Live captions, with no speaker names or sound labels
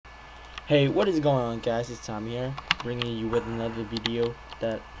Hey, what is going on, guys? It's Tom here, bringing you with another video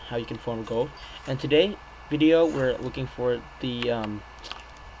that how you can form gold. And today video we're looking for the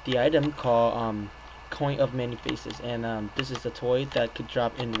item called coin of many faces, and this is a toy that could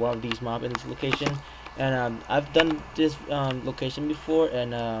drop in one of these mobs in this location. And I've done this location before,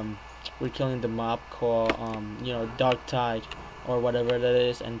 and we're killing the mob called Dark Tide or whatever that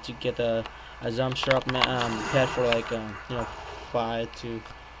is, and to get a Zom Sharp pet for like 5 to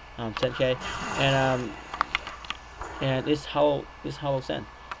 10k, and it's Hallow Sand.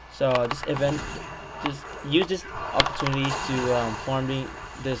 So this event, just use this opportunity to farm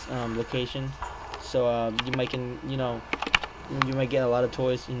this location. So you might get a lot of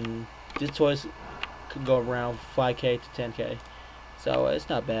toys, and these toys could go around 5k to 10k. So it's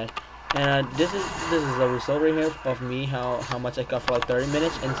not bad. And this is a result right here of me how much I got for like 30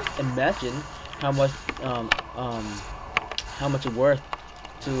 minutes, and imagine how much it's worth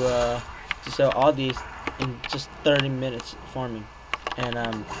to sell all these in just 30 minutes farming. And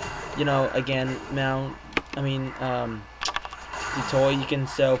again, now the toy you can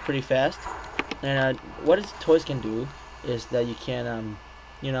sell pretty fast. And what these toys can do is that you can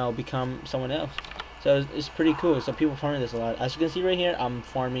become someone else. So it's pretty cool. So people farming this a lot. As you can see right here, I'm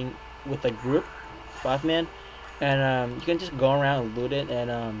farming with a group, 5-man, and you can just go around and loot it,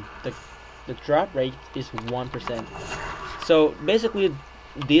 and the drop rate is 1%. So basically,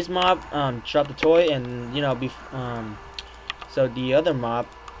 these mob drop the toy, and so the other mob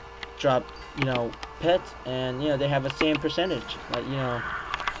drop pets, and they have the same percentage. Like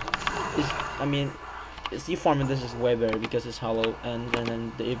it's you farming this is way better because it's hollow, and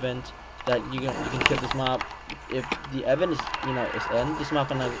then the event that you can kill this mob. If the event is is end, this mob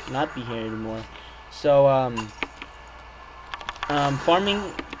gonna not be here anymore. So farming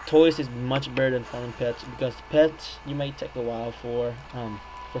toys is much better than farming pets, because pets you might take a while for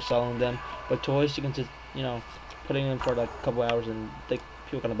selling them, but toys you can just putting them for like a couple hours and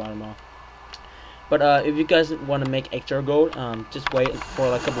people gonna buy them all. But if you guys want to make extra gold, just wait for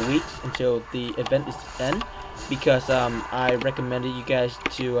like a couple weeks until the event is end, because I recommended you guys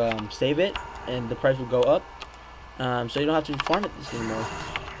to save it, and the price will go up, so you don't have to farm it this anymore.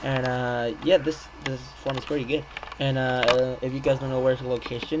 And yeah, this farm is pretty good. And if you guys don't know where's the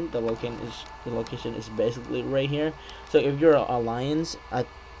location, the location is basically right here. So if you're an alliance, I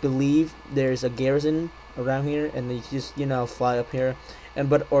believe there's a garrison around here, and then you just fly up here.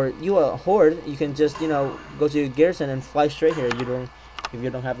 Or you a horde, you can just go to your garrison and fly straight here. If you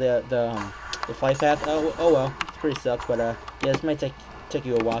don't have the fly path. Oh well, it's pretty sucks. But yeah, this might take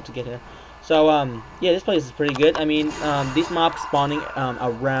you a while to get here. So yeah, this place is pretty good. I mean, these mobs spawning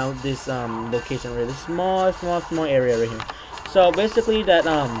around this location right, this small area right here. So basically that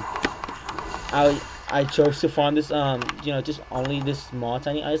I chose to farm this just only this small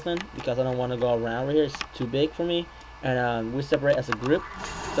tiny island, because I don't want to go around right here. It's too big for me. And we separate as a group,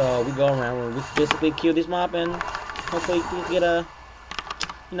 so we go around and we basically kill this mob, and hopefully we get a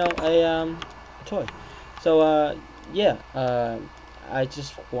a toy. So yeah, I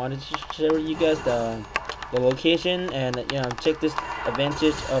just wanted to share with you guys the location, and take this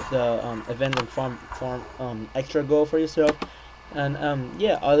advantage of the event and farm extra gold for yourself. And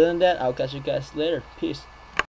yeah, other than that, I'll catch you guys later. Peace.